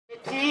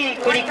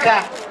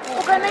kulika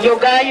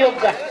yoga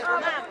yoga.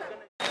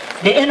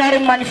 The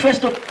NRM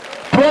manifesto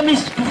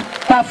promised to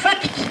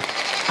perfect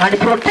and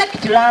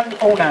protect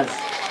landowners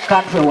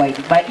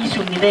countrywide by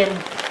issuing them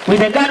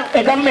with a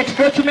government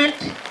document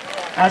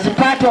as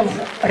part of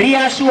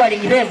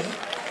reassuring them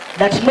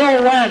that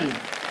no one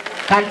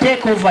can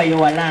take over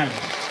your land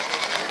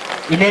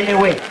in any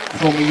way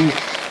from you.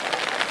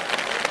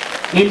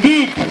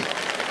 Indeed,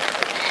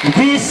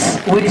 this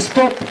will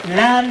stop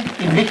land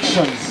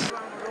evictions.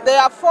 There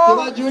are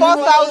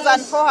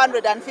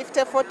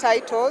 4,454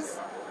 titles.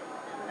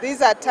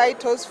 These are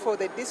titles for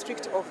the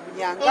district of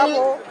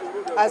Bunyangabo.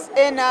 As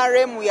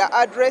NRM, we are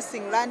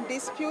addressing land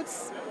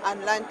disputes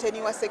and land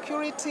tenure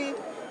security.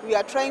 We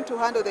are trying to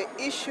handle the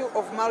issue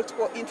of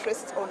multiple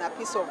interests on a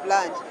piece of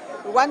land.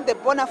 We want the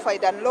bona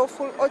fide and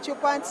lawful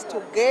occupants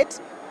to get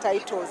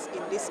titles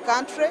in this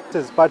country.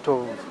 This is part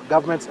of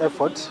government's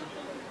effort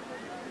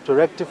to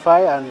rectify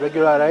and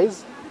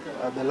regularize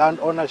the land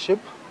ownership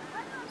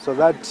so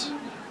that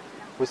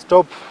we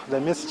stop the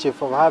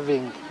mischief of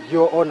having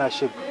dual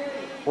ownership,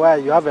 where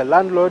you have a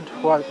landlord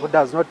who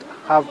does not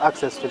have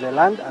access to the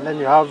land, and then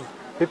you have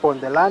people on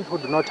the land who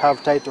do not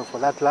have title for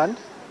that land.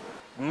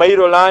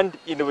 Mairo land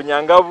in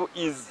Bunyangabu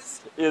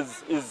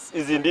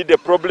is indeed a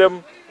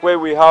problem, where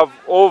we have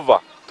over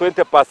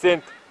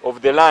 20%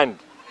 of the land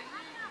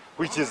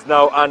which is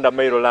now under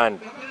Mairo land.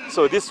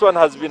 So this one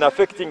has been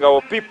affecting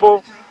our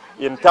people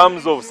in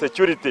terms of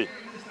security.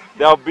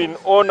 They have been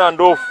on and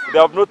off, they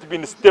have not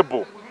been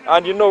stable.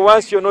 And you know,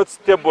 once you're not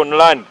stable on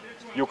land,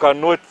 you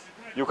cannot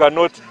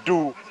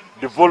do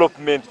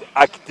development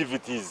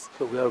activities.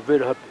 So we are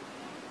very happy.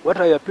 What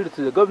I appeal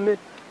to the government,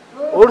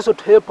 also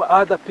to help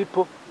other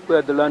people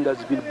where the land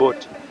has been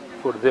bought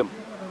for them.